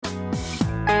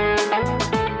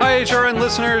HRN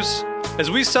listeners.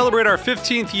 As we celebrate our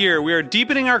 15th year, we are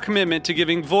deepening our commitment to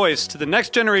giving voice to the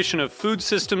next generation of food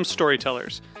systems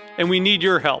storytellers, and we need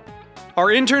your help. Our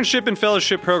internship and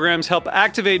fellowship programs help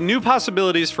activate new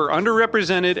possibilities for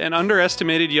underrepresented and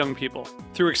underestimated young people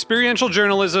through experiential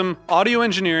journalism, audio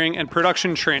engineering, and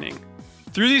production training.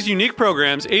 Through these unique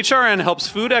programs, HRN helps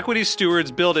food equity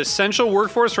stewards build essential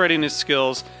workforce readiness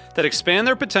skills that expand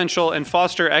their potential and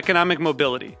foster economic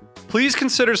mobility. Please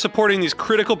consider supporting these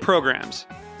critical programs.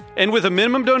 And with a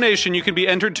minimum donation, you can be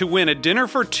entered to win a dinner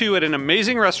for two at an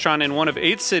amazing restaurant in one of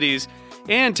 8 cities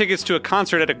and tickets to a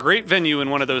concert at a great venue in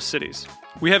one of those cities.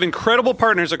 We have incredible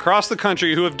partners across the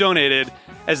country who have donated,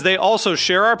 as they also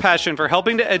share our passion for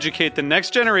helping to educate the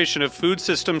next generation of food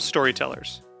systems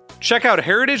storytellers. Check out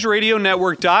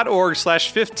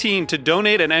heritageradionetwork.org/15 to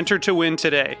donate and enter to win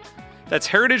today. That's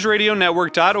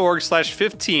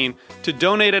heritageradionetwork.org/15 to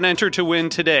donate and enter to win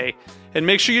today. And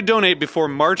make sure you donate before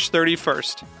March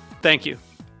 31st. Thank you.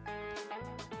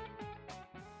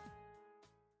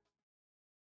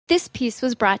 This piece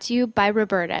was brought to you by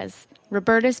Roberta's,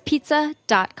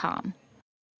 robertaspizza.com.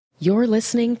 You're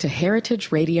listening to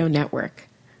Heritage Radio Network.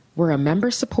 We're a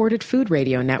member-supported food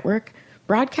radio network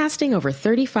broadcasting over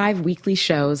 35 weekly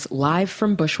shows live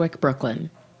from Bushwick, Brooklyn.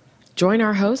 Join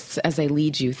our hosts as they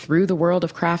lead you through the world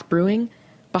of craft brewing,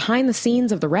 behind the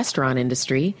scenes of the restaurant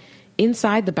industry,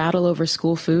 inside the battle over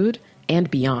school food,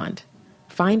 and beyond.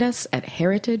 Find us at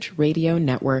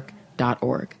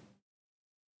heritageradionetwork.org.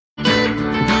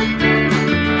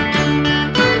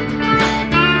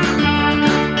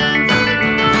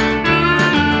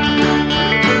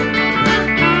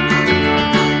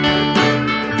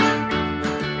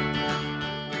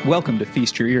 Welcome to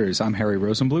Feast Your Ears. I'm Harry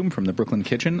Rosenblum from the Brooklyn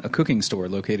Kitchen, a cooking store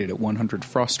located at 100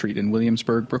 Frost Street in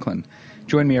Williamsburg, Brooklyn.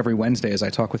 Join me every Wednesday as I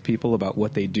talk with people about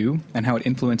what they do and how it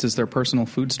influences their personal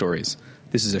food stories.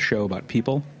 This is a show about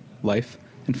people, life,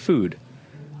 and food.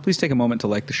 Please take a moment to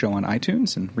like the show on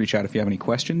iTunes and reach out if you have any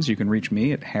questions. You can reach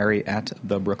me at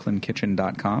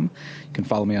harry@thebrooklynkitchen.com. You can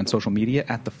follow me on social media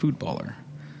at TheFoodBaller.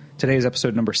 Today is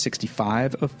episode number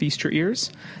 65 of Feast Your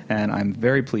Ears, and I'm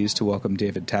very pleased to welcome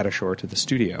David Tatasciore to the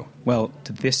studio. Well,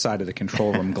 to this side of the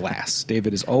control room glass.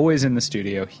 David is always in the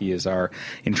studio. He is our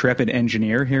intrepid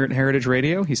engineer here at Heritage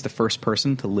Radio. He's the first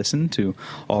person to listen to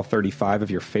all 35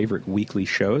 of your favorite weekly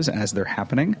shows as they're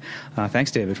happening. Thanks,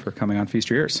 David, for coming on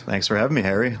Feast Your Ears. Thanks for having me,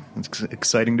 Harry. It's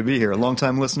exciting to be here. A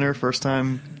long-time listener,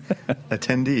 first-time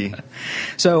attendee.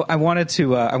 So I wanted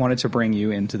to bring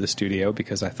you into the studio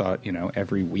because I thought,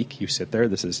 every week you sit there.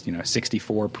 This is,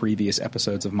 64 previous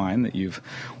episodes of mine that you've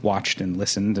watched and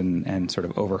listened and sort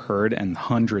of overheard, and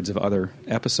hundreds of other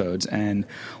episodes, and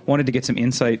wanted to get some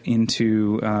insight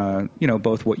into,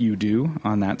 both what you do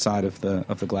on that side of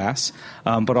the glass,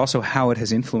 but also how it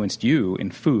has influenced you in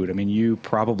food. I mean, you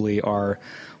probably are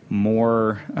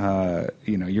more,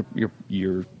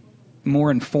 you're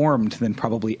more informed than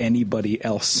probably anybody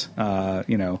else,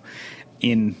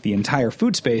 in the entire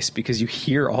food space, because you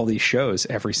hear all these shows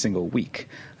every single week.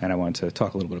 And I wanted to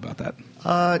talk a little bit about that.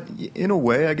 In a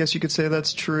way, I guess you could say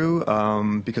that's true,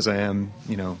 because I am,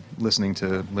 listening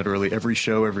to literally every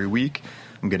show every week.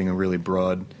 I'm getting a really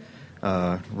broad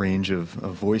range of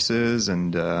voices,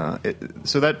 and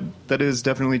so that is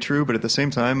definitely true. But at the same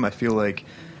time, I feel like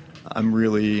I'm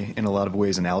really, in a lot of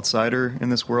ways, an outsider in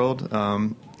this world.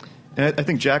 And I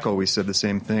think Jack always said the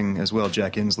same thing as well,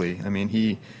 Jack Inslee. I mean,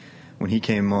 when he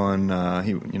came on,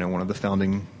 one of the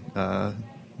founding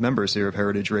members here of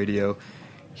Heritage Radio,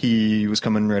 he was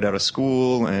coming right out of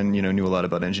school and, knew a lot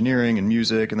about engineering and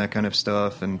music and that kind of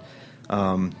stuff. And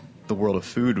the world of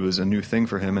food was a new thing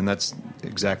for him, and that's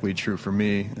exactly true for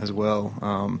me as well.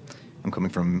 I'm coming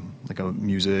from like a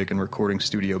music and recording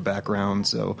studio background,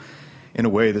 so in a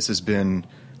way this has been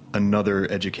another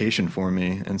education for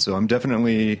me. And so I'm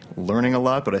definitely learning a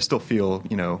lot, but I still feel,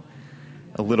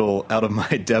 a little out of my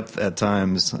depth at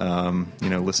times,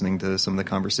 listening to some of the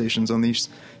conversations on these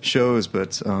shows.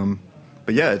 But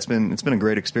yeah, it's been a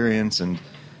great experience and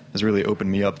has really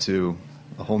opened me up to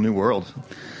a whole new world.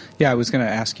 Yeah, I was going to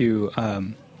ask you,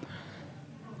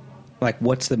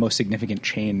 what's the most significant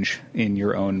change in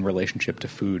your own relationship to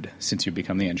food since you've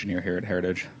become the engineer here at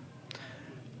Heritage?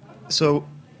 So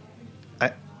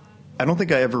I don't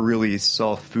think I ever really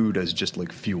saw food as just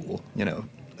like fuel,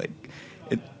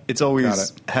 It's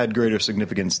always had greater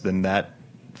significance than that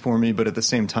for me, but at the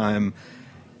same time,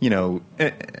 and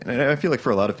I feel like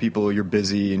for a lot of people, you're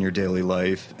busy in your daily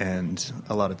life, and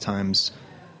a lot of times,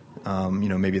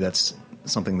 maybe that's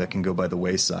something that can go by the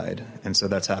wayside. And so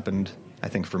that's happened, I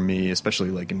think, for me,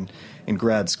 especially like in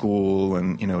grad school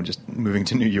and, just moving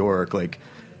to New York. Like,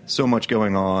 so much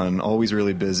going on, always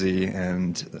really busy,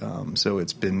 and so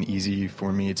it's been easy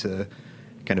for me to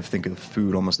kind of think of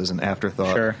food almost as an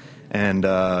afterthought. Sure. And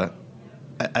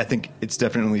I think it's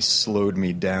definitely slowed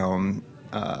me down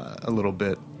a little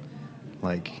bit,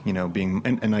 like, you know, being,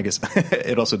 and I guess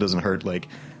it also doesn't hurt, like,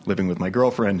 living with my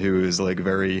girlfriend, who is, like,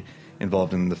 very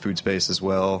involved in the food space as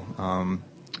well,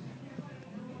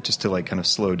 just to, like, kind of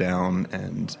slow down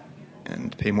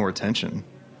and pay more attention.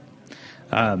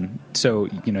 So,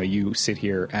 you know, you sit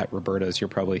here at Roberta's. You're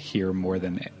probably here more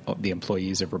than the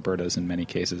employees of Roberta's in many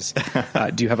cases.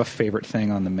 Do you have a favorite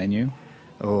thing on the menu?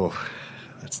 Oh,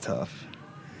 that's tough.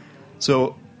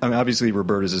 So, I mean, obviously,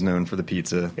 Roberta's is known for the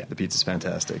pizza. Yeah. The pizza's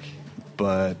fantastic.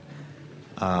 But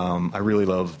I really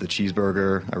love the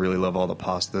cheeseburger. I really love all the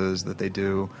pastas that they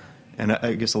do. And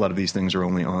I guess a lot of these things are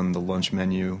only on the lunch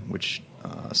menu, which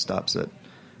stops at,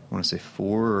 I want to say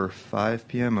 4 or 5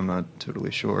 p.m. I'm not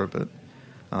totally sure, but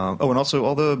and also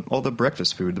all the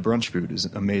breakfast food, the brunch food is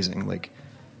amazing. Like,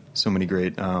 so many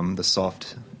great. The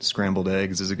soft scrambled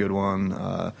eggs is a good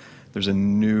one. There's a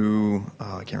new,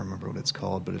 I can't remember what it's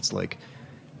called, but it's like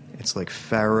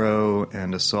farro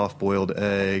and a soft boiled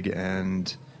egg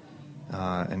and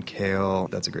kale.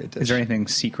 That's a great dish. Is there anything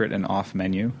secret and off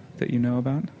menu that you know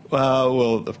about?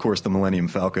 Well, of course, the Millennium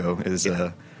Falco is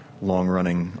a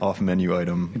long-running off-menu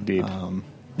item. Indeed.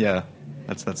 Yeah,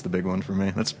 that's the big one for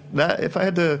me. That. If I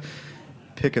had to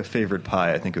pick a favorite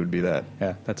pie, I think it would be that.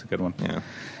 Yeah, that's a good one. Yeah.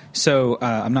 So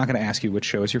I'm not going to ask you which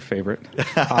show is your favorite.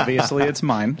 Obviously, it's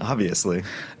mine. Obviously.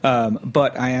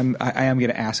 But I am going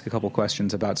to ask a couple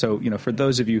questions about. So, you know, for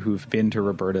those of you who've been to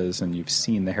Roberta's and you've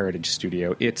seen the Heritage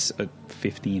Studio, it's a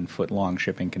 15-foot long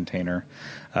shipping container.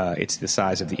 It's the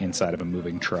size of the inside of a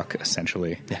moving truck,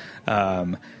 essentially. Yeah.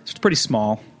 So it's pretty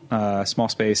small. Small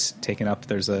space taken up.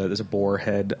 There's a boar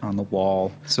head on the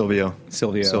wall. Silvio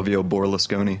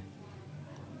Berlusconi.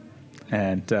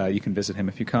 And you can visit him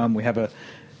if you come. We have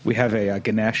a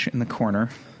Ganesh in the corner.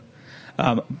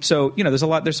 So, you know, there's a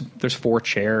lot. There's 4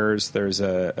 chairs. There's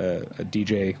a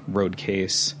DJ road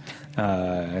case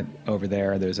over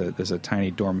there. There's a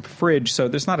tiny dorm fridge. So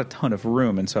there's not a ton of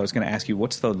room. And so I was going to ask you,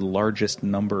 what's the largest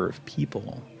number of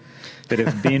people that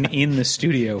have been in the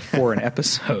studio for an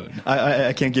episode?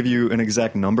 I can't give you an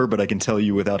exact number, but I can tell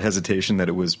you without hesitation that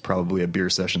it was probably a Beer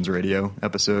Sessions Radio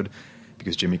episode,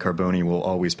 because Jimmy Carboni will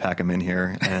always pack them in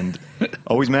here and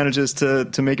always manages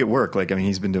to make it work. Like, I mean,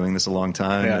 he's been doing this a long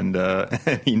time,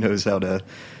 and he knows how to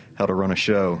run a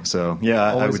show. So,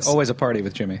 yeah. Always a party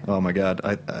with Jimmy. Oh, my God.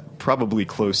 I probably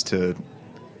close to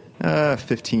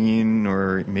 15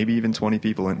 or maybe even 20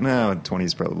 people. No, 20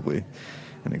 is probably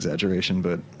an exaggeration,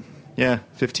 but yeah,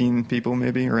 15 people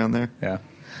maybe around there. Yeah.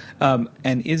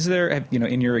 And is there, you know,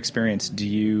 in your experience, do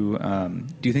you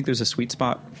think there's a sweet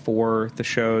spot for the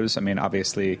shows? I mean,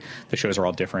 obviously the shows are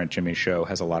all different. Jimmy's show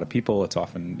has a lot of people. It's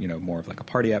often, you know, more of like a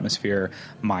party atmosphere.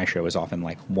 My show is often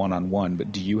like one-on-one.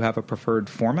 But do you have a preferred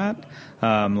format,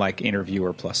 like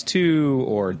interviewer plus 2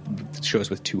 or shows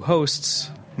with 2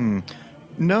 hosts?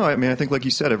 No, I mean, I think like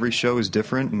you said, every show is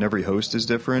different and every host is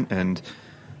different. And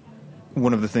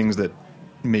one of the things that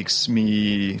makes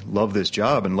me love this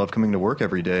job and love coming to work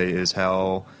every day is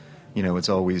how, you know, it's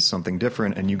always something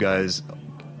different, and you guys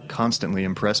constantly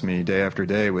impress me day after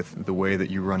day with the way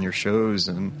that you run your shows,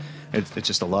 and it's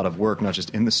just a lot of work, not just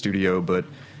in the studio but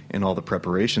in all the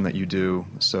preparation that you do.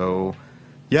 So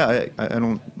yeah, I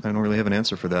don't really have an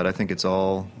answer for that. I think it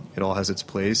all has its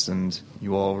place, and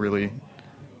you all really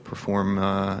perform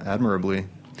admirably.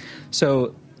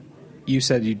 So you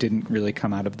said you didn't really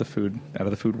come out of the food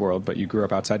world, but you grew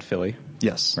up outside Philly.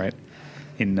 Yes. Right?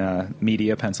 In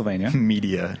Media, Pennsylvania.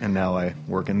 Media, and now I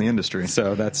work in the industry.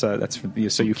 So that's so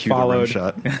you Cue followed.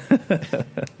 The rim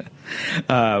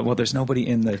shot. Well, there's nobody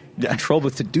in the control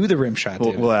booth to do the rim shot.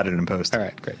 We'll add it in post. All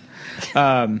right, great.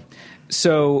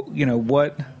 So, you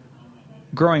know,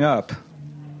 growing up,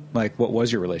 like, what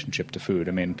was your relationship to food?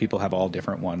 I mean, people have all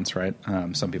different ones, right?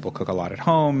 Some people cook a lot at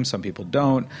home. Some people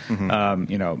don't. Mm-hmm.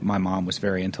 You know, my mom was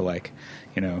very into, like,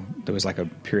 you know, there was like a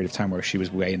period of time where she was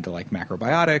way into like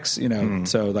macrobiotics, you know.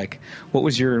 So like, what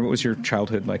was your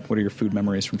childhood like? What are your food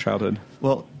memories from childhood?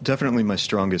 Well, definitely my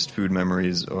strongest food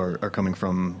memories are coming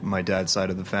from my dad's side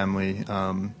of the family,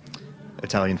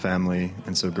 Italian family.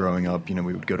 And so growing up, you know,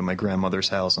 we would go to my grandmother's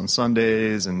house on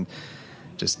Sundays and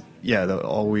just,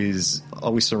 always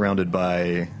surrounded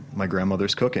by my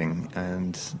grandmother's cooking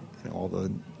and, you know, all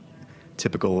the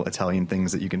typical Italian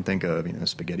things that you can think of, you know,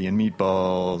 spaghetti and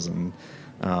meatballs and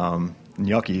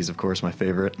gnocchis, of course, my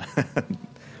favorite,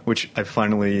 which I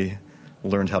finally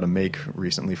learned how to make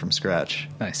recently from scratch.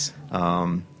 Nice.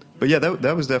 But yeah,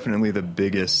 that was definitely the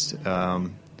biggest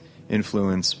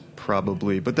influence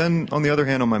probably. But then on the other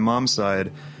hand, on my mom's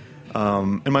side,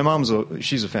 and my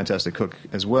she's a fantastic cook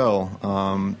as well.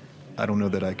 I don't know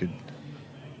that I could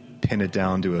pin it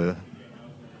down to a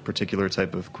particular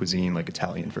type of cuisine, like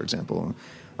Italian, for example.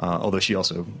 Although she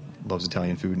also loves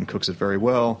Italian food and cooks it very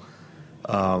well.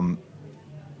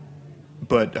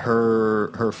 But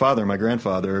her father, my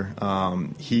grandfather,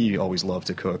 he always loved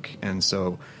to cook. And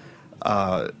so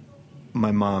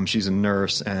my mom, she's a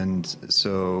nurse, and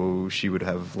so she would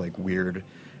have like weird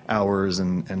hours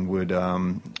and would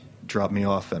drop me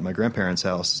off at my grandparents'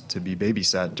 house to be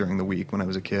babysat during the week when I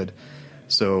was a kid.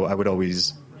 So I would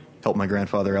always help my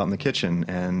grandfather out in the kitchen.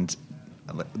 And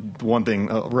one thing,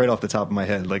 right off the top of my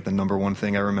head, like the number one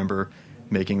thing I remember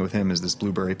making with him is this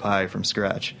blueberry pie from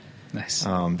scratch. Nice.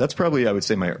 That's probably, I would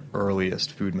say, my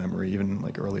earliest food memory, even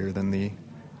like earlier than the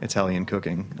Italian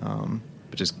cooking.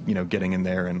 But just, getting in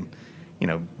there and,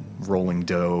 rolling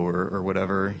dough or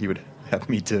whatever he would have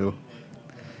me do.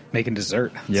 Making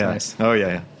dessert. That's yeah. Nice. Oh,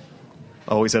 yeah.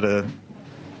 Always had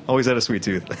a sweet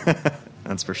tooth.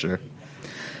 That's for sure.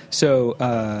 So,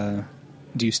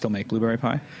 do you still make blueberry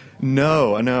pie?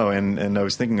 No, I know, and I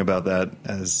was thinking about that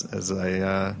as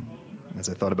I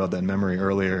thought about that memory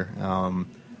earlier.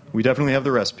 We definitely have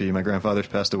the recipe. My grandfather's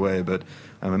passed away, but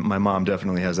my mom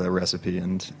definitely has that recipe,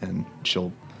 and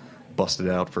she'll bust it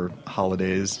out for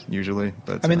holidays usually.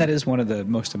 But that is one of the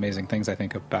most amazing things I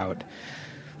think about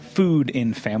food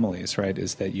in families, right,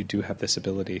 is that you do have this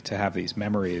ability to have these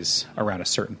memories around a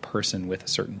certain person with a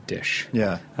certain dish.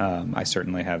 Yeah. I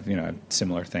certainly have,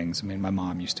 similar things. I mean, my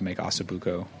mom used to make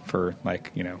ossobuco for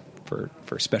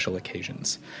for special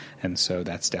occasions. And so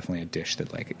that's definitely a dish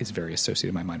that like is very associated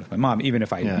in my mind with my mom. Even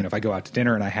if I, if I go out to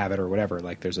dinner and I have it or whatever,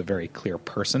 like there's a very clear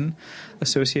person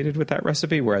associated with that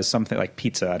recipe. Whereas something like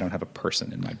pizza, I don't have a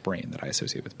person in my brain that I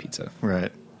associate with pizza.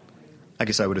 Right. I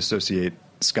guess I would associate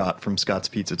Scott from Scott's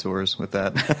Pizza Tours with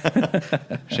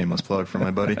that. Shameless plug for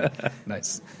my buddy.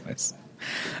 Nice.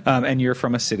 And you're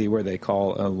from a city where they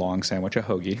call a long sandwich a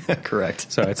hoagie.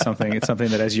 Correct. So it's something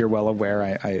that, as you're well aware,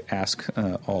 I ask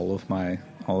all of my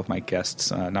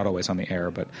guests, not always on the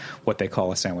air, but what they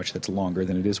call a sandwich that's longer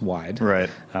than it is wide. Right.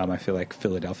 I feel like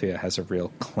Philadelphia has a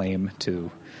real claim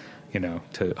to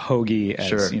hoagie as,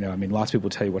 sure. Lots of people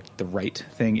tell you what the right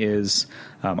thing is.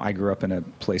 I grew up in a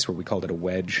place where we called it a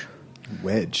wedge.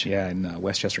 Wedge? Yeah, in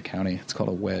Westchester County. It's called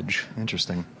a wedge.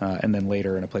 Interesting. And then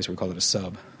later in a place where we called it a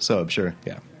sub. Sub, sure.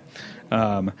 Yeah.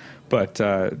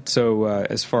 So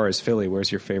as far as Philly, where's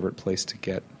your favorite place to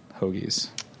get hoagies?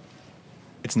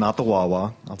 It's not the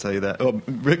Wawa, I'll tell you that. Oh,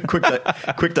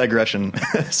 quick digression.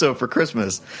 So for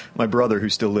Christmas, my brother, who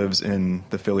still lives in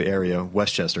the Philly area,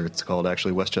 Westchester, it's called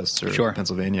actually Westchester, sure.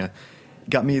 Pennsylvania,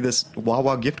 got me this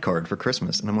Wawa gift card for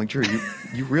Christmas. And I'm like, Drew,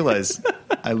 you realize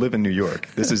I live in New York.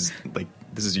 This is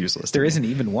useless. There isn't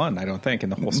even one, I don't think, in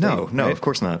the whole state. No, right? Of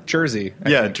course not. Jersey.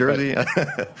 Jersey.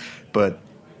 But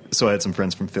so I had some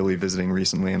friends from Philly visiting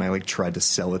recently, and I tried to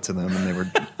sell it to them,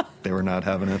 and they were not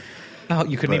having it. Oh,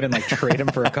 you couldn't even trade them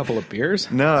for a couple of beers?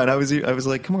 No, and I was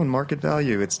like, come on, market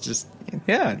value. It's just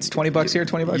it's $20 here,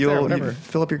 $20 there, whatever. You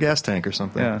fill up your gas tank or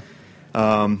something. Yeah.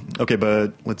 Okay,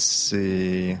 but let's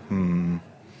see. Well,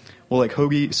 like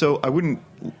hoagie. So I wouldn't.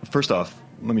 First off,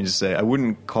 let me just say I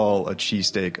wouldn't call a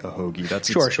cheesesteak a hoagie. That's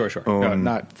sure. Its No, own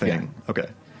not thing. Yeah. Okay.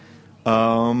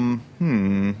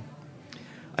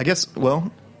 I guess. Well,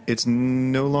 it's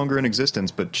no longer in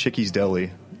existence, but Chicky's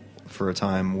Deli for a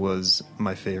time was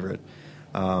my favorite.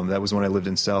 That was when I lived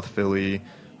in South Philly,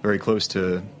 very close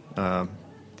to the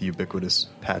ubiquitous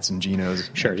Pat's and Geno's.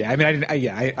 Sure, yeah.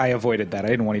 I avoided that. I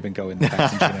didn't want to even go in the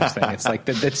Pat's and Geno's thing. It's like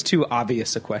that's too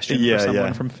obvious a question for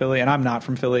someone from Philly, and I'm not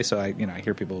from Philly, so I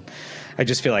hear people. I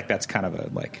just feel like that's kind of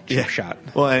a cheap shot.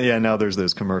 Well, now there's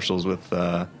those commercials with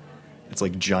it's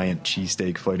like giant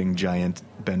cheesesteak fighting giant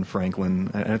Ben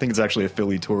Franklin. And I think it's actually a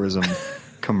Philly tourism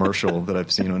commercial that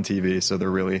I've seen on TV, so they're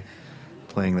really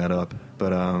playing that up.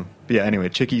 But yeah, anyway,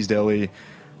 Chicky's Deli,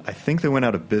 I think they went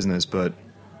out of business, but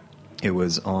it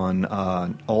was on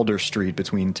Alder Street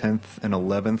between 10th and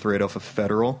 11th, right off of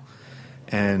Federal.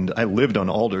 And I lived on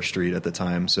Alder Street at the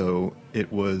time, so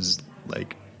it was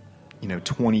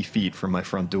 20 feet from my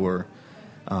front door.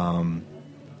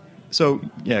 So,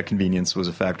 yeah, convenience was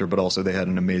a factor, but also they had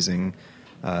an amazing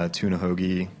tuna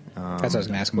hoagie. That's what I was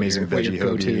going to ask. Amazing what veggie your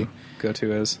hoagie.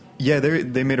 Go-to is? Yeah,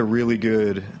 they made a really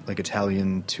good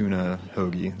Italian tuna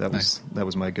hoagie. That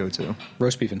was my go-to.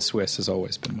 Roast beef and Swiss has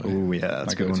always been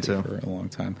that's a good one too for a long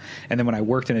time. And then when I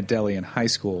worked in a deli in high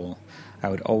school, I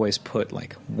would always put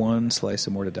one slice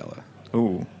of mortadella.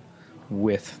 Ooh,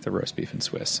 with the roast beef and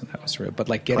Swiss, and that was but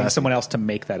like getting someone else to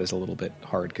make that is a little bit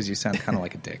hard because you sound kind of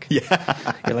like a dick.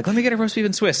 Yeah. You're like, let me get a roast beef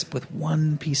and Swiss with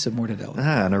one piece of mortadella.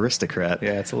 An aristocrat.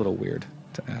 Yeah, it's a little weird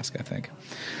to ask, I think.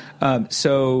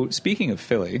 So speaking of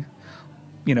Philly,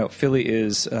 Philly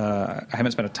is, I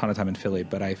haven't spent a ton of time in Philly,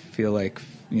 but I feel like,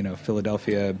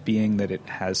 Philadelphia, being that it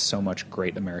has so much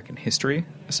great American history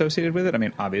associated with it. I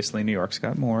mean, obviously New York's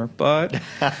got more, but,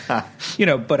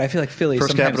 but I feel like Philly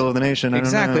First capital of the nation.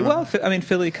 Exactly. I don't know. Well, I mean,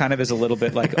 Philly kind of is a little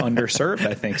bit like underserved,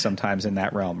 I think, sometimes in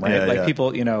that realm, right? Yeah,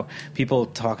 people, people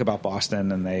talk about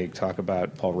Boston and they talk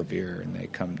about Paul Revere and they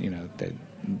come,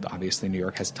 obviously New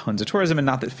York has tons of tourism, and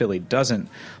not that Philly doesn't,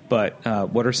 but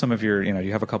what are some of your, do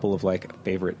you have a couple of like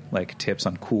favorite like tips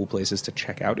on cool places to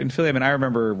check out in Philly? I mean, I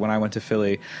remember when I went to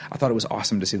Philly, I thought it was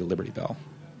awesome to see the Liberty Bell.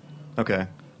 Okay.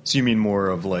 So you mean more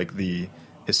of like the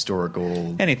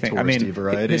historical, anything, I mean,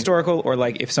 variety? Historical, or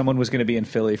like if someone was going to be in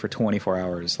Philly for 24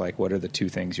 hours, like what are the two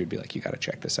things you'd be like, you got to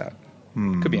check this out?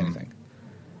 Could be anything.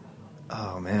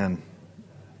 Oh man.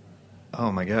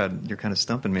 Oh my God. You're kind of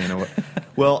stumping me in a way.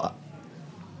 Well,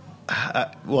 I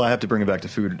have to bring it back to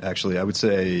food, actually. I would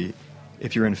say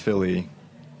if you're in Philly,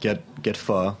 get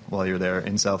pho while you're there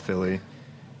in South Philly,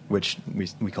 which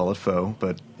we call it pho,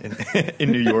 but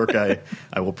in New York, I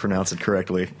will pronounce it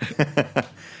correctly.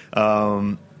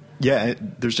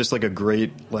 There's just like a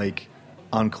great like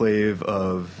enclave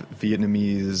of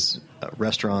Vietnamese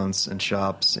restaurants and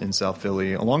shops in South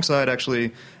Philly, alongside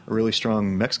actually a really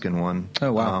strong Mexican one.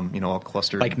 Oh, wow. All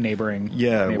clustered. Like neighboring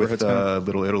with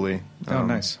Little Italy. Oh,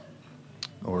 nice.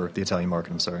 Or the Italian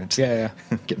market, I'm sorry. Yeah.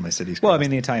 Getting my cities crossed. Well, I mean,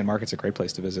 the Italian market's a great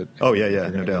place to visit. Oh, yeah, if you're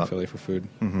no doubt. To Philly for food.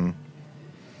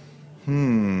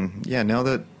 Yeah, now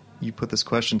that you put this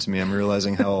question to me, I'm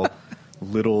realizing how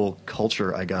little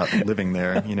culture I got living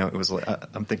there. It was like,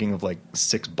 I'm thinking of like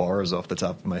 6 bars off the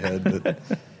top of my head. But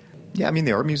yeah, I mean,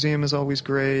 the art museum is always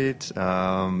great.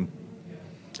 And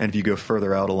if you go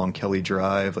further out along Kelly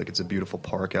Drive, like it's a beautiful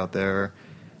park out there.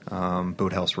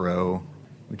 Boathouse Row,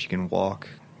 which you can walk.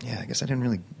 Yeah, I guess I didn't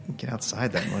really get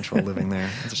outside that much while living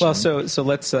there. Well, so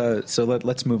let's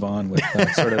move on with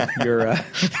sort of your.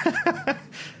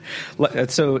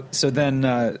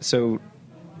 So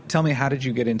tell me, how did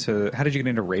you get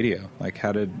into radio? Like,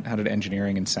 how did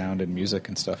engineering and sound and music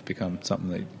and stuff become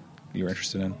something that you were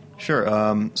interested in?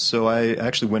 Sure. So I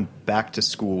actually went back to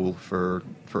school for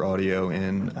audio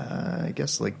in I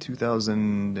guess like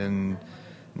 2009.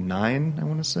 I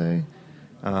want to say.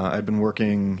 I'd been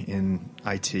working in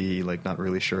IT, like not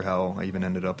really sure how I even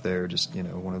ended up there, just,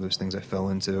 one of those things I fell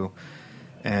into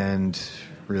and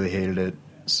really hated it.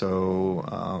 So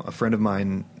a friend of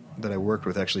mine that I worked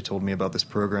with actually told me about this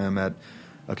program at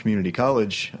a community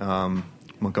college,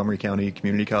 Montgomery County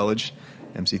Community College,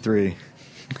 MC3.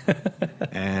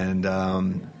 And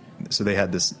so they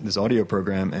had this audio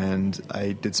program, and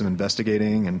I did some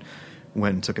investigating and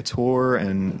went and took a tour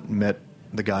and met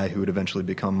the guy who would eventually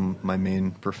become my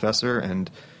main professor, and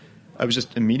I was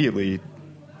just immediately,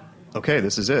 okay,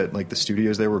 this is it. Like the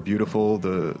studios there were beautiful,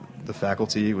 the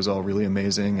faculty was all really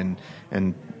amazing,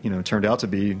 and turned out to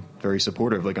be very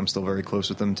supportive. Like I'm still very close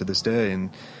with them to this day,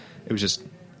 and it was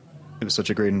such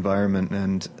a great environment,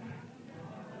 and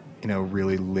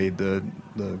really laid the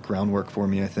groundwork for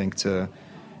me, I think, to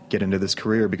get into this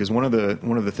career, because one of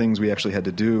the things we actually had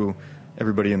to do,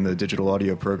 everybody in the digital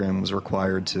audio program was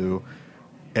required to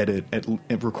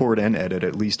record and edit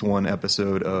at least one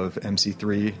episode of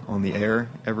MC3 on the air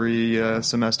every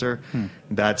semester.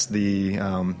 That's the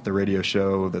radio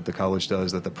show that the college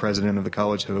does, that the president of the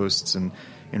college hosts and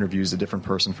interviews a different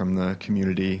person from the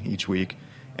community each week.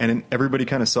 And everybody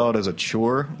kind of saw it as a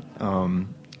chore,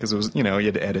 because it was, you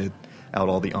had to edit out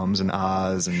all the ums and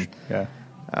ahs and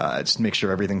just make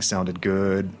sure everything sounded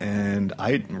good. And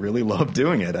I really loved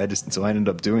doing it. So I ended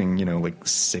up doing, like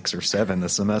 6 or 7 a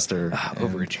semester.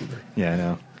 Overachiever. Yeah, I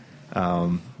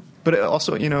know. But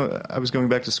also, I was going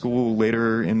back to school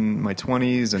later in my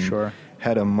 20s and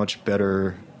had a much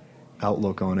better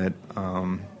outlook on it,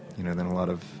 than a lot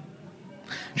of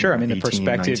Sure, I mean, the 18,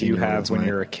 perspective you have when might.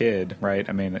 you're a kid, right?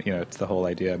 I mean, it's the whole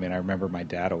idea. I mean, I remember my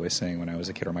dad always saying when I was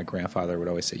a kid, or my grandfather would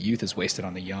always say, youth is wasted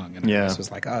on the young. And I just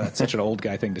was like, oh, that's such an old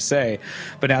guy thing to say.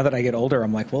 But now that I get older,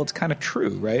 I'm like, well, it's kind of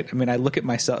true, right? I mean, I look at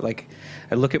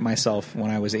myself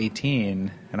when I was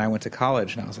 18 and I went to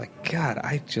college, and I was like, God,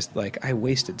 I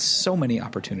wasted so many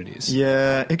opportunities.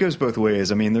 Yeah, it goes both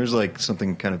ways. I mean, there's like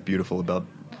something kind of beautiful about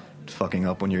fucking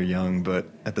up when you're young, but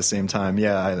at the same time,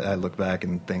 I look back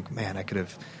and think, man, I could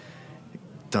have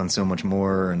done so much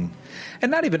more, and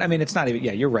not even. I mean, it's not even.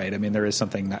 Yeah, you're right. I mean, there is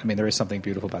something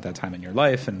beautiful about that time in your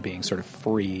life and being sort of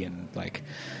free and like,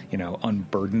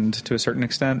 unburdened to a certain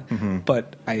extent. Mm-hmm.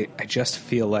 But I just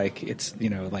feel like it's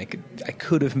like I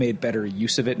could have made better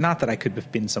use of it. Not that I could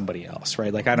have been somebody else,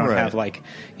 right? Like I don't have like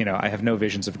I have no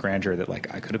visions of grandeur that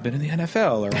like I could have been in the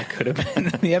NFL or I could have been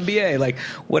in the NBA, like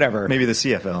whatever. Maybe the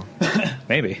CFL.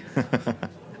 Maybe.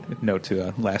 Note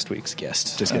to last week's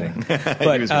guest. Just kidding.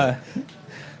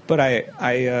 But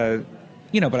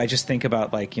I just think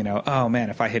about like, oh man,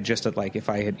 if I had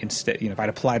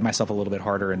applied myself a little bit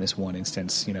harder in this one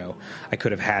instance, I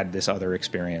could have had this other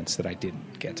experience that I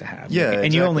didn't get to have. Yeah, and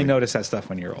exactly. You only notice that stuff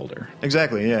when you're older.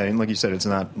 Exactly. Yeah. And like you said, it's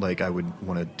not like I would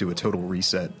want to do a total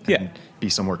reset and be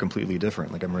somewhere completely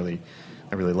different. Like I really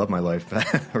love my life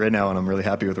right now and I'm really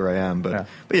happy with where I am. But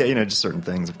yeah, just certain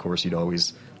things, of course, you'd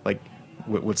always like,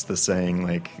 what's the saying?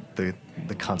 Like the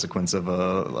consequence of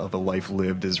a life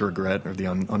lived is regret, or the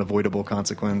unavoidable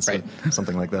consequence, right? Or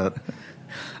something like that.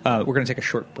 We're going to take a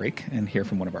short break and hear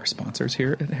from one of our sponsors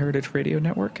here at Heritage Radio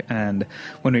Network. And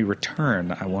when we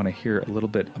return, I want to hear a little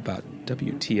bit about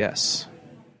WTS.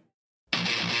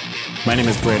 My name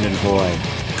is Brandon Hoy,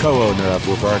 co-owner of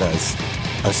Roberta's,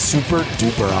 a super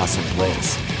duper awesome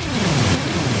place.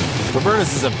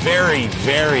 Roberta's is a very,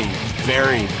 very,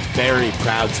 very, very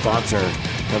proud sponsor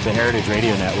of the Heritage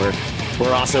Radio Network.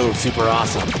 We're also super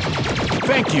awesome.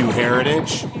 Thank you,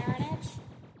 Heritage.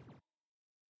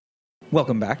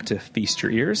 Welcome back to Feast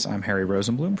Your Ears. I'm Harry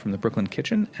Rosenblum from the Brooklyn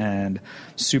Kitchen, and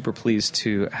super pleased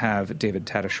to have David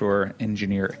Tatasciore,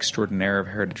 engineer extraordinaire of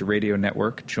Heritage Radio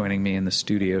Network, joining me in the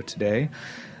studio today.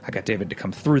 I got David to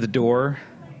come through the door,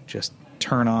 just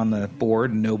turn on the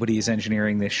board. Nobody's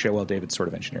engineering this show. Well, David's sort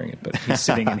of engineering it, but he's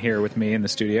sitting in here with me in the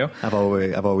studio. I've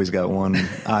always got one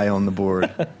eye on the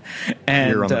board,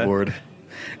 ear on the board.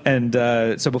 And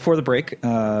so before the break,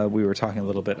 we were talking a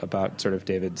little bit about sort of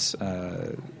David's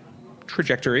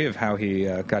trajectory of how he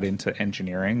got into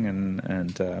engineering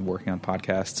and working on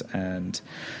podcasts. And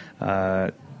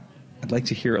I'd like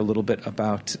to hear a little bit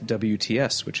about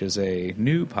WTS, which is a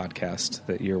new podcast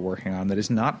that you're working on that is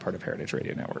not part of Heritage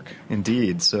Radio Network.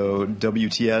 Indeed. So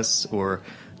WTS, or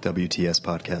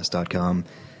WTSpodcast.com,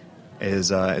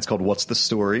 is it's called What's the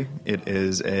Story? It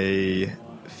is a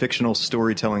fictional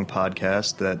storytelling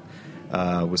podcast that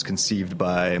was conceived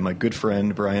by my good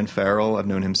friend Brian Farrell. I've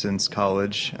known him since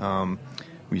college.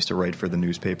 We used to write for the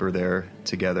newspaper there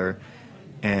together.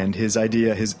 And his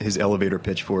idea, his elevator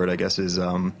pitch for it, I guess, is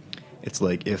it's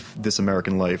like if This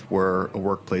American Life were a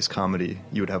workplace comedy,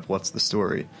 you would have What's the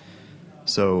Story?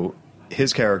 So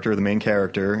his character, the main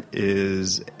character,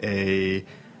 is a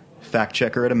fact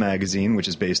checker at a magazine, which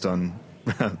is based on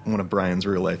one of Brian's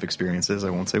real life experiences.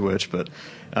 I won't say which, but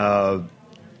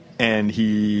and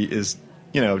he is,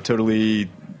 totally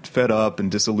fed up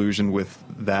and disillusioned with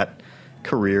that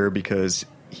career because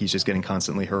he's just getting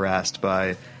constantly harassed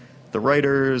by the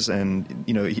writers, and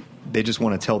they just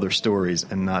want to tell their stories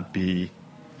and not be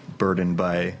burdened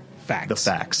by the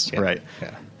facts, right?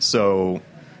 Yeah. So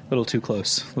a little too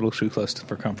close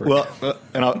for comfort. Well,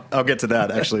 and I'll get to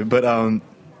that actually, but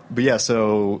yeah.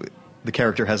 So the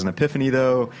character has an epiphany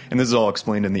though, and this is all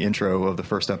explained in the intro of the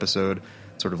first episode,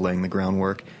 sort of laying the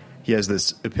groundwork. He has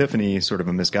this epiphany, sort of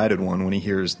a misguided one, when he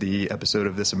hears the episode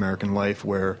of This American Life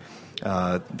where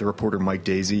the reporter Mike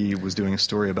Daisy was doing a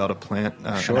story about a plant, an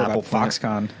apple plant.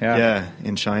 Foxconn,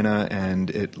 in China,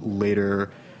 and it later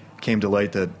came to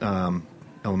light that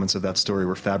elements of that story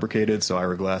were fabricated. So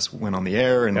Ira Glass went on the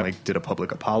air and did a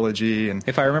public apology. And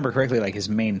if I remember correctly, his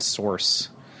main source,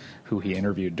 who he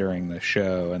interviewed during the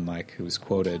show and who was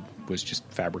quoted, was just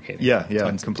fabricating. Yeah,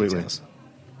 completely.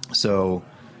 So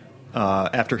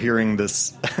after hearing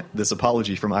this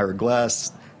apology from Ira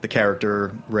Glass, the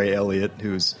character Ray Elliott,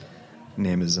 whose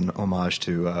name is an homage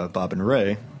to Bob and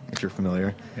Ray, if you're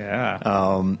familiar.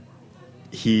 Yeah.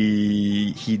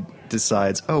 He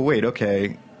decides, oh wait,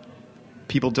 okay,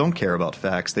 people don't care about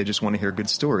facts; they just want to hear good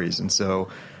stories, and so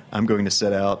I'm going to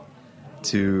set out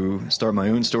to start my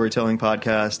own storytelling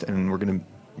podcast, and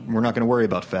we're not going to worry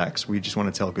about facts. We just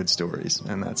want to tell good stories,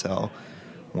 and that's how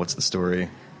What's the Story?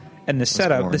 And the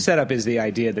setup is the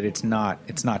idea that it's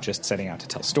not just setting out to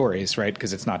tell stories, right?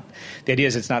 Because the idea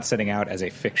is it's not setting out as a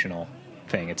fictional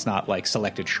thing. It's not like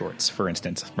selected shorts, for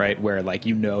instance, right? Where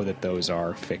that those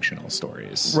are fictional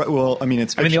stories. Right. Well, I mean,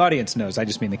 the audience knows. I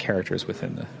just mean the characters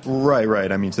within the.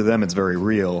 Right. I mean, to them, it's very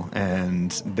real,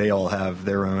 and they all have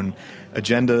their own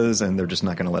agendas, and they're just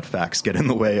not going to let facts get in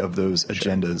the way of those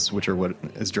agendas, which are what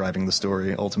is driving the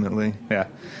story ultimately. Yeah.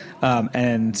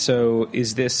 And so,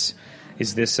 is this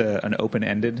an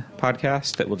open-ended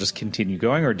podcast that will just continue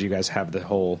going, or do you guys have the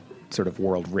whole sort of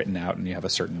world written out and you have a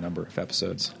certain number of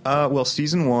episodes? Well,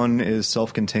 season 1 is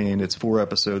self-contained. It's 4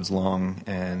 episodes long,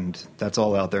 and that's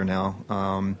all out there now.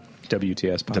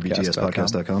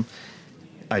 WTSpodcast.com.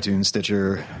 iTunes,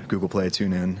 Stitcher, Google Play,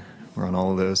 TuneIn. We're on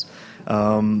all of those.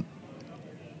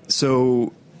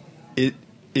 So it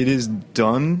is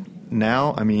done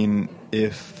now. I mean,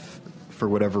 if for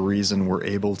whatever reason we're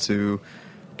able to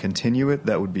continue it,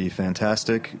 that would be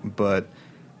fantastic, but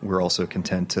we're also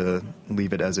content to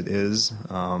leave it as it is.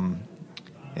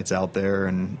 It's out there,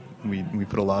 and we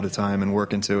put a lot of time and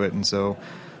work into it, and so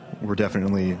we're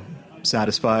definitely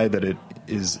satisfied that it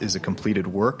is a completed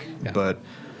work, but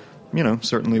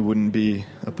certainly wouldn't be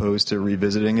opposed to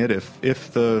revisiting it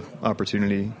if the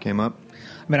opportunity came up.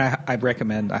 I mean,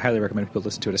 I highly recommend people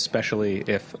listen to it, especially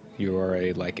if you are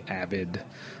a avid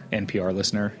NPR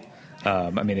listener. I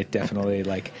mean, it definitely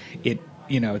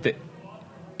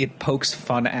it pokes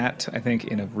fun at, I think,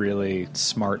 in a really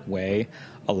smart way,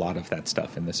 a lot of that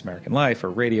stuff in This American Life or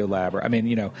Radio Lab,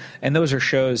 and those are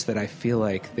shows that I feel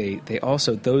like they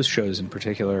also, those shows in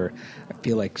particular, I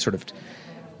feel like sort of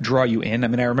draw you in. I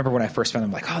mean, I remember when I first found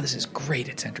them, like, oh, this is great.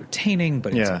 It's entertaining,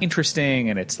 but it's interesting,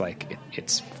 and it's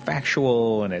it's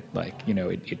factual, and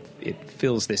it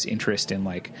fills this interest in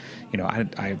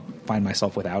I find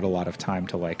myself without a lot of time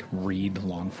to read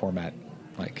long format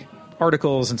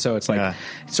articles, and so it's it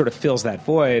sort of fills that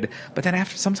void. But then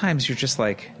after, sometimes you're just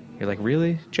you're like,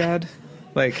 really, Chad?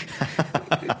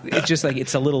 It's just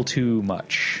it's a little too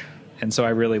much. And so I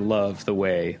really love the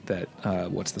way that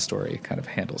What's the Story kind of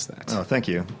handles that. Oh, thank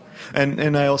you.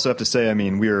 And I also have to say, I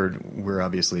mean, we're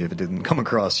obviously, if it didn't come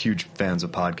across, huge fans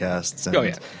of podcasts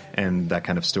and that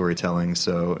kind of storytelling.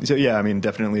 So yeah, I mean,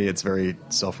 definitely it's very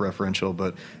self-referential,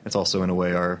 but it's also in a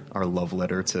way our love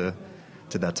letter to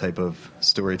that type of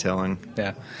storytelling.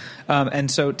 Yeah. And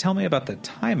so tell me about the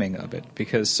timing of it,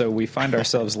 because we find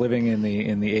ourselves living in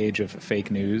the age of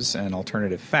fake news and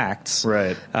alternative facts.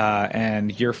 Right.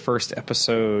 And your first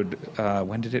episode,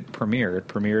 when did it premiere? It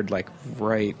premiered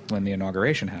right when the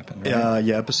inauguration happened, right?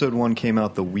 Yeah, episode 1 came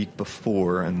out the week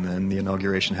before, and then the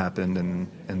inauguration happened,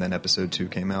 and then episode 2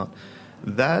 came out.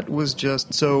 That was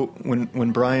just, so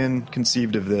when Brian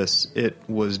conceived of this, it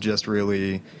was just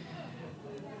really,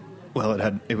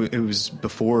 well, it was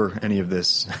before any of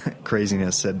this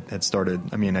craziness had started.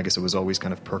 I mean, I guess it was always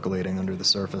kind of percolating under the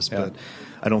surface, but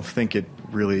I don't think it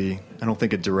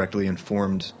directly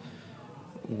informed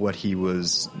what he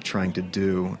was trying to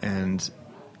do. And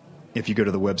if you go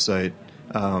to the website,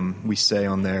 we say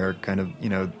on there kind of,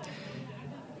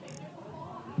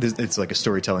 it's like a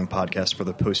storytelling podcast for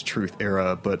the post-truth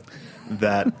era, but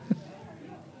that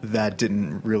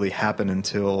didn't really happen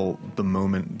until the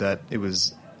moment that it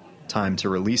was time to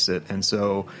release it, and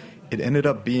so it ended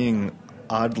up being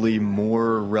oddly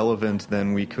more relevant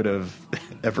than we could have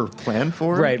ever planned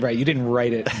for. Right. You didn't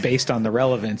write it based on the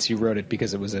relevance. You wrote it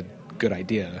because it was a good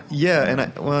idea. Yeah,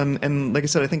 and like I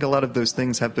said, I think a lot of those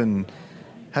things have been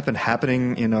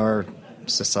happening in our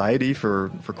society for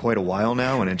quite a while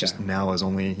now, and it just now has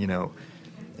only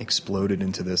exploded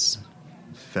into this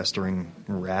festering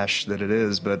rash that it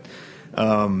is. But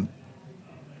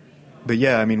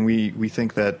yeah, I mean, we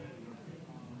think that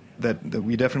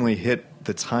we definitely hit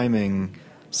the timing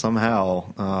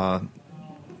somehow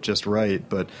just right,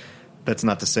 but that's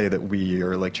not to say that we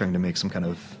are trying to make some kind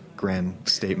of grand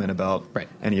statement about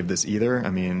any of this either.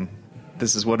 I mean,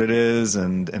 this is what it is,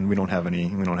 and we don't have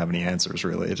any answers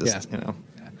really. It just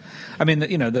I mean,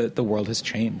 the world has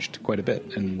changed quite a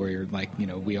bit, and where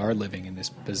we are living in this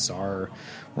bizarre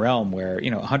realm where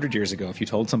 100 years ago, if you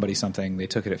told somebody something, they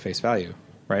took it at face value.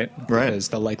 Right? Because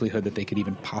the likelihood that they could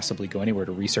even possibly go anywhere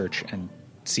to research and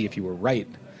see if you were right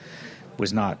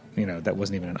was not, that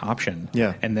wasn't even an option.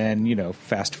 Yeah. And then,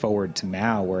 fast forward to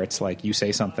now where it's you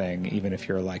say something, even if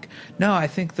you're no, I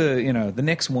think the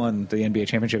Knicks won the NBA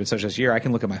championship in such a year, I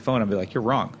can look at my phone and be you're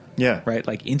wrong. Yeah. Right?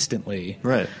 Instantly.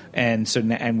 Right. And so,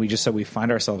 and we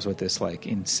find ourselves with this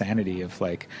insanity of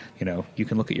you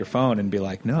can look at your phone and be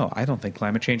no, I don't think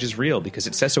climate change is real because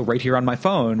it says so right here on my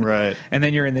phone. Right. And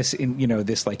then you're in this,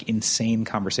 this insane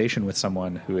conversation with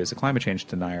someone who is a climate change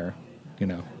denier,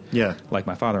 like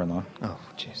my father-in-law. Oh,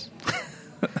 jeez.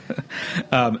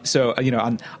 So,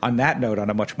 on that note, on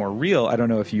a much more real, I don't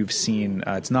know if you've seen,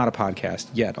 it's not a podcast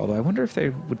yet, although I wonder if they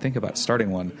would think about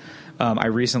starting one. I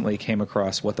recently came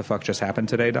across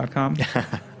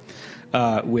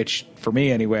whatthefuckjusthappenedtoday.com, which for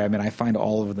me anyway, I mean, I find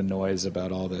all of the noise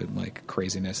about all the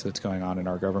craziness that's going on in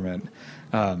our government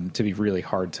to be really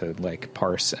hard to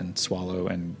parse and swallow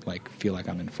and feel like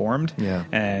I'm informed. Yeah.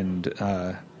 And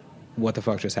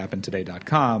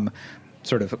whatthefuckjusthappenedtoday.com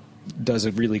sort of does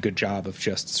a really good job of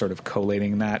just sort of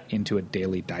collating that into a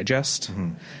daily digest.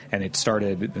 And it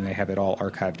started, and they have it all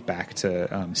archived back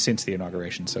to since the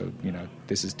inauguration. So,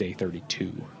 this is day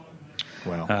 32.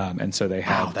 Wow. And so they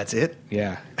have... Wow, that's it?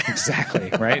 Yeah,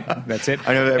 exactly, right? That's it.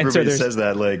 I know that everybody so says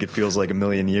that like it feels like a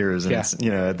million years, and Yeah. it's,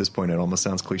 at this point it almost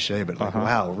sounds cliche, but like,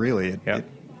 wow, really?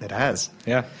 It has.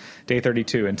 Yeah, day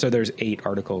 32. And so there's 8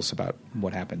 articles about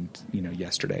what happened,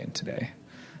 yesterday and today.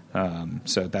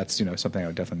 So that's, something I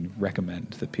would definitely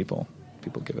recommend that people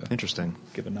give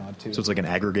a nod to. So it's like an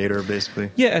aggregator,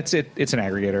 basically? Yeah, it's an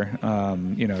aggregator,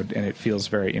 and it feels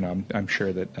very, I'm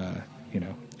sure that,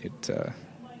 it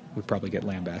would probably get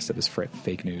lambasted as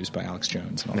fake news by Alex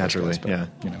Jones and all Naturally, that stuff,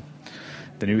 but,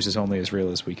 the news is only as real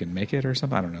as we can make it or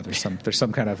something. I don't know. There's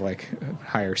some kind of like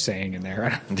higher saying in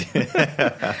there.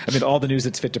 I mean, all the news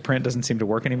that's fit to print doesn't seem to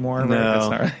work anymore. No.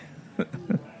 Right?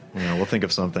 We'll think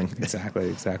of something.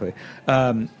 Exactly.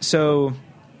 So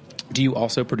do you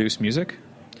also produce music?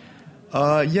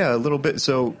 Yeah, a little bit.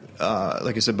 So,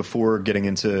 like I said before, getting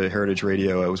into Heritage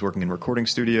Radio, I was working in recording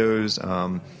studios.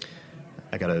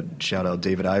 I got to shout out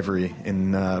David Ivory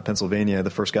in Pennsylvania, the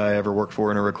first guy I ever worked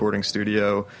for in a recording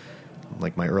studio,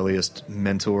 like my earliest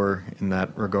mentor in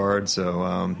that regard.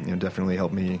 So, definitely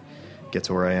helped me get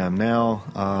to where I am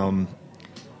now.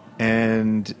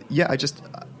 And yeah,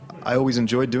 I always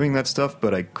enjoyed doing that stuff,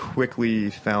 but I quickly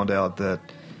found out that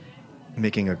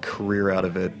making a career out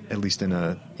of it, at least in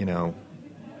a,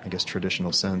 I guess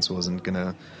traditional sense, wasn't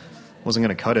gonna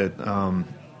cut it.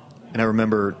 And I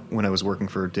remember when I was working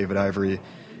for David Ivory,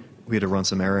 we had to run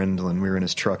some errand, and we were in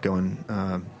his truck going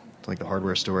to like the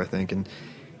hardware store, I think, and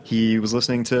he was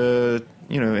listening to,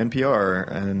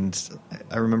 NPR, and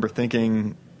I remember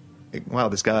thinking, wow,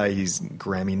 this guy, he's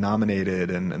Grammy nominated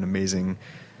and an amazing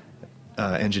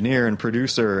engineer and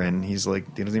producer, and he's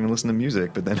like, he doesn't even listen to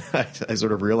music. But then I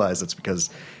sort of realized it's because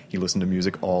he listened to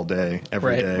music all day,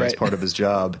 every day, as part of his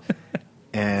job.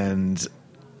 And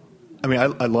I mean,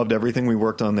 I loved everything we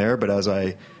worked on there, but as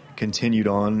I continued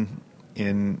on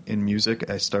in music,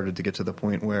 I started to get to the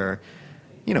point where,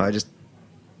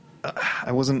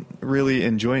 I wasn't really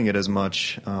enjoying it as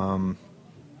much. And,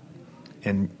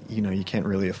 you can't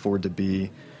really afford to be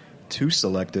too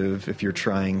selective if you're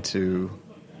trying to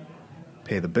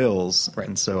pay the bills. Right.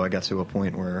 And so I got to a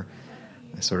point where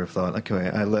I sort of thought, okay,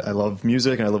 I love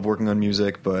music and I love working on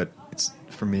music, but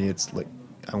for me, it's like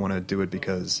I want to do it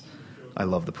because I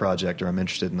love the project or I'm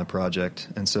interested in the project.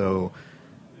 And so,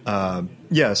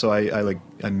 so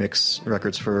I mix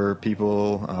records for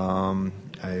people.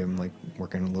 I am like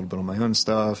working a little bit on my own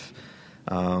stuff.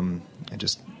 I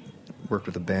just worked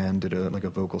with a band, did a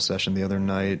vocal session the other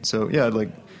night. So yeah, like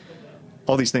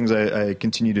all these things I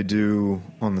continue to do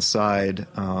on the side.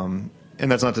 And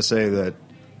that's not to say that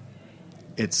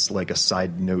it's like a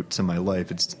side note to my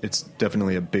life. It's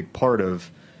definitely a big part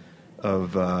of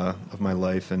my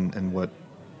life and what,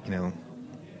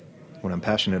 what I'm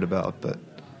passionate about. But,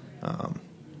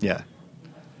 yeah,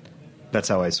 that's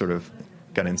how I sort of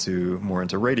got more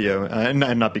into radio,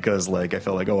 and not because like I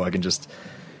felt like, I can just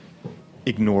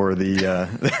ignore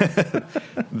the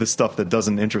the stuff that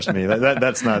doesn't interest me.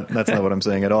 That's not what I'm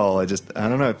saying at all. I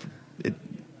don't know.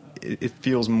 It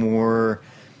feels more.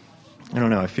 I don't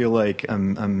know. I feel like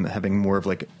I'm having more of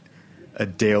like a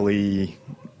daily,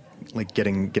 like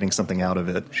getting something out of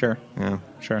it. Sure. Yeah.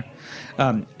 Sure.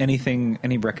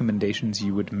 Any recommendations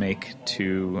you would make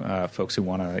to folks who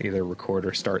want to either record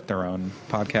or start their own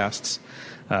podcasts?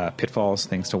 Pitfalls,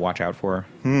 things to watch out for?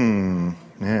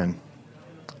 Man.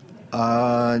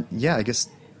 Yeah, I guess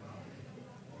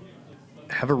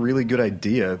have a really good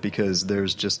idea, because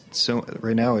there's just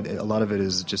right now a lot of it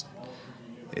is just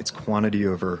it's quantity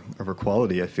over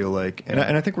quality, I feel like. And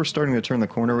I think we're starting to turn the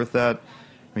corner with that.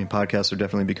 I mean, podcasts are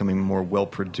definitely becoming more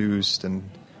well-produced and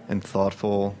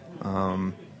thoughtful.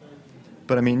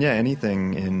 But I mean, yeah,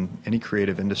 anything in any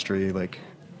creative industry, like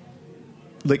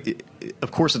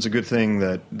of course it's a good thing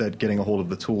that getting a hold of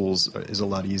the tools is a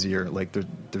lot easier. Like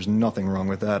there's nothing wrong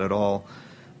with that at all.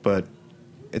 But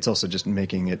it's also just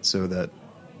making it so that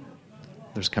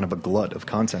there's kind of a glut of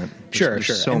content.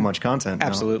 There's so much content now.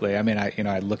 Absolutely. I mean,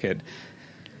 I look at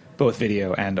both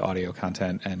video and audio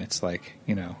content, and it's like,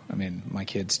 I mean, my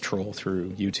kids troll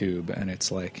through YouTube, and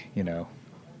it's like,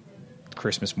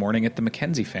 Christmas morning at the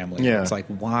Mackenzie family. Yeah. It's like,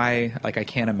 why? Like, I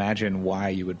can't imagine why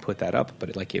you would put that up, but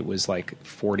it was like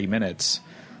 40 minutes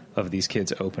of these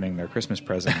kids opening their Christmas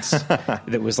presents.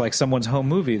 That was like someone's home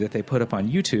movie that they put up on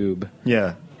YouTube.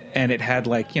 Yeah. And it had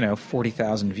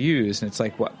 40,000 views, and it's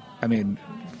like, what? I mean,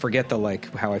 forget the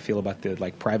how I feel about the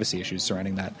privacy issues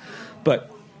surrounding that,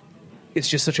 but it's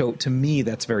just to me,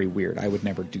 that's very weird. I would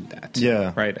never do that.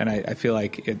 Yeah. Right. And I feel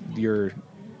like your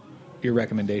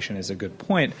recommendation is a good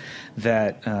point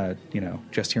that,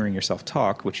 just hearing yourself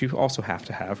talk, which you also have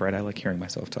to have, right? I like hearing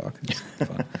myself talk. It's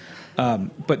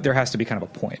fun. But there has to be kind of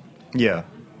a point. Yeah.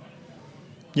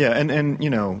 Yeah. And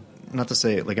not to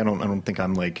say like, I don't think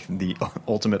I'm like the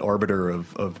ultimate arbiter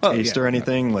of taste or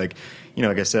anything. No. Like,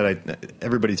 like I said,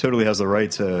 everybody totally has the right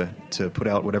to put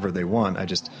out whatever they want. I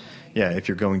just, if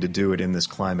you're going to do it in this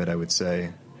climate, I would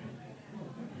say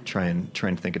try and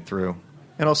think it through.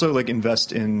 And also, like,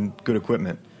 invest in good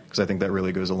equipment, because I think that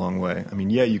really goes a long way. I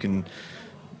mean, you can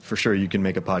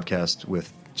make a podcast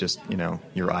with just,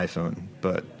 your iPhone.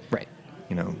 But, right.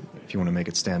 if you want to make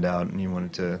it stand out and if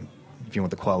you want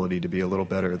the quality to be a little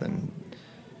better, then,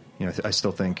 I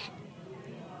still think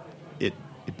it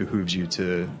behooves you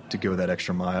to go that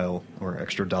extra mile or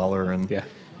extra dollar and, get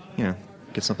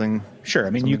something. Sure. I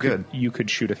mean, you good. could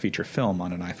shoot a feature film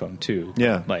on an iPhone too.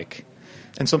 Yeah. Like,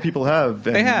 and some people have.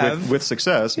 And they have with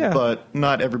success, but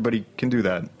not everybody can do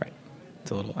that. Right.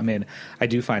 It's a little. I mean, I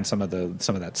do find some of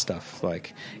that stuff,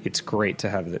 like, it's great to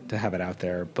have it out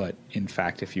there, but in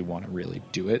fact, if you want to really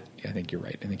do it, I think you're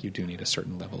right. I think you do need a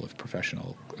certain level of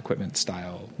professional equipment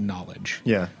style knowledge.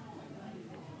 Yeah.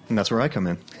 And that's where I come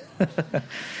in.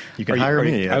 You can hire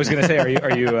me. I was going to say,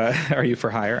 are you for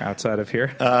hire outside of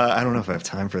here? I don't know if I have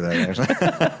time for that, actually.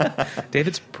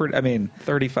 David's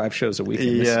 35 shows a week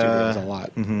in this studio is a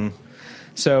lot. Mm-hmm.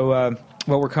 So,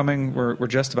 we're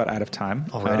just about out of time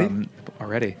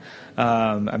already.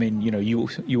 I mean,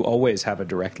 you always have a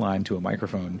direct line to a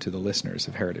microphone to the listeners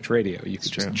of Heritage Radio. You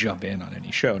could just jump in on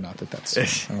any show. Not that that's I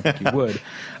don't think you would.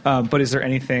 But is there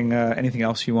anything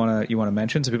else you want to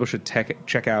mention? So people should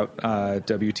check out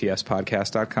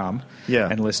WTSpodcast.com.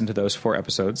 And listen to those 4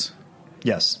 episodes.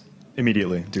 Yes,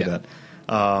 immediately do that.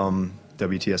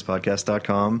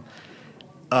 WTSpodcast.com.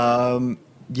 I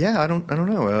don't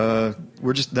know.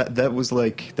 We're just that was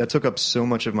like that took up so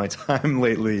much of my time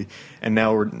lately, and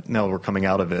now we're coming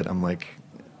out of it. I'm like,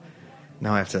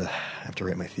 now I have to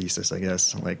write my thesis, I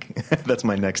guess. Like that's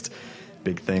my next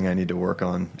big thing I need to work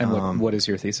on. And what is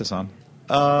your thesis on?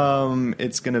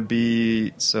 It's gonna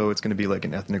be like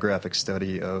an ethnographic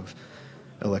study of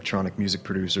electronic music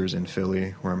producers in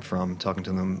Philly, where I'm from, talking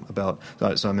to them about.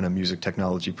 So I'm in a music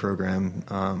technology program,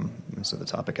 and so the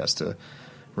topic has to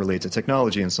relate to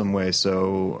technology in some way.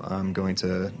 So I'm going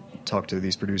to talk to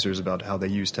these producers about how they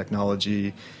use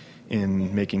technology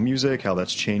in making music, how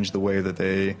that's changed the way that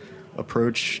they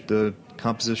approach the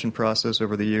composition process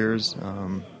over the years.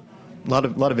 A lot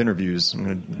of interviews. I'm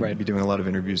going to be doing a lot of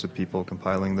interviews with people,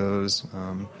 compiling those.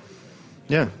 All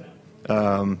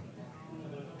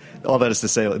that is to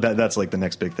say, that's like the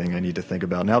next big thing I need to think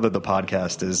about. Now that the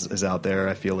podcast is out there,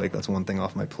 I feel like that's one thing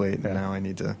off my plate. And now I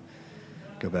need to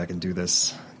go back and do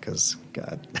this because,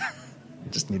 God, I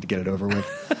just need to get it over with.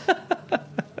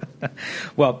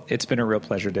 Well, it's been a real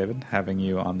pleasure, David, having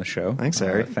you on the show. Thanks,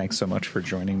 Harry. Thanks so much for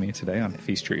joining me today on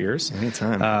Feast Your Ears.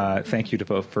 Anytime. Thank you to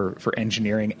both for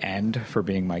engineering and for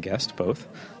being my guest, both.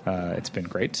 It's been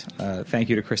great. Thank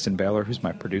you to Kristen Baylor, who's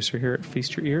my producer here at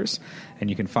Feast Your Ears. And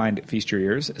you can find Feast Your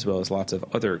Ears, as well as lots of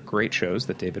other great shows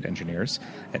that David engineers,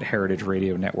 at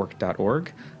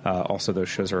heritageradionetwork.org. Also, those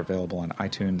shows are available on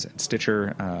iTunes and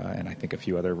Stitcher, and I think a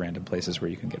few other random places where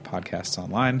you can get podcasts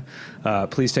online.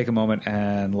 Please take a moment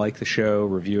and like the show,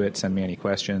 review it, send me any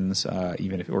questions,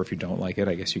 if you don't like it,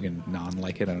 I guess you can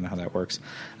non-like it. I don't know how that works.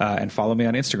 And follow me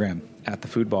on Instagram,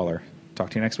 @thefoodballer. Talk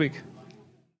to you next week.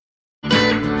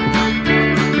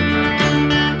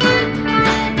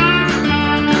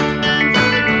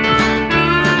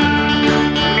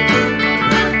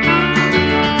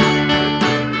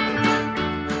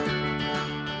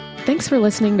 Thanks for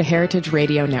listening to Heritage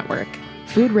Radio Network,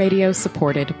 food radio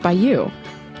supported by you.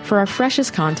 For our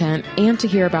freshest content and to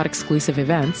hear about exclusive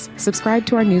events, subscribe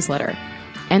to our newsletter.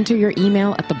 Enter your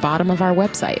email at the bottom of our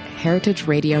website,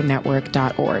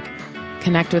 heritageradionetwork.org.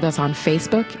 Connect with us on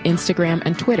Facebook, Instagram,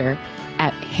 and Twitter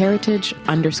at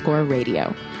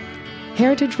heritage_radio.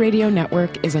 Heritage Radio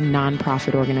Network is a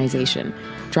nonprofit organization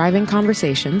driving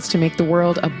conversations to make the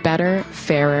world a better,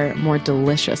 fairer, more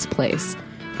delicious place.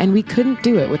 And we couldn't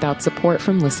do it without support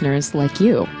from listeners like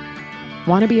you.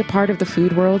 Want to be a part of the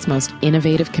food world's most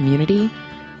innovative community?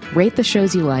 Rate the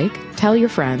shows you like, tell your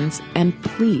friends, and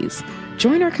please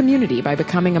join our community by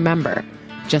becoming a member.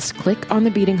 Just click on the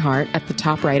beating heart at the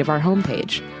top right of our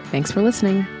homepage. Thanks for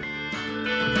listening.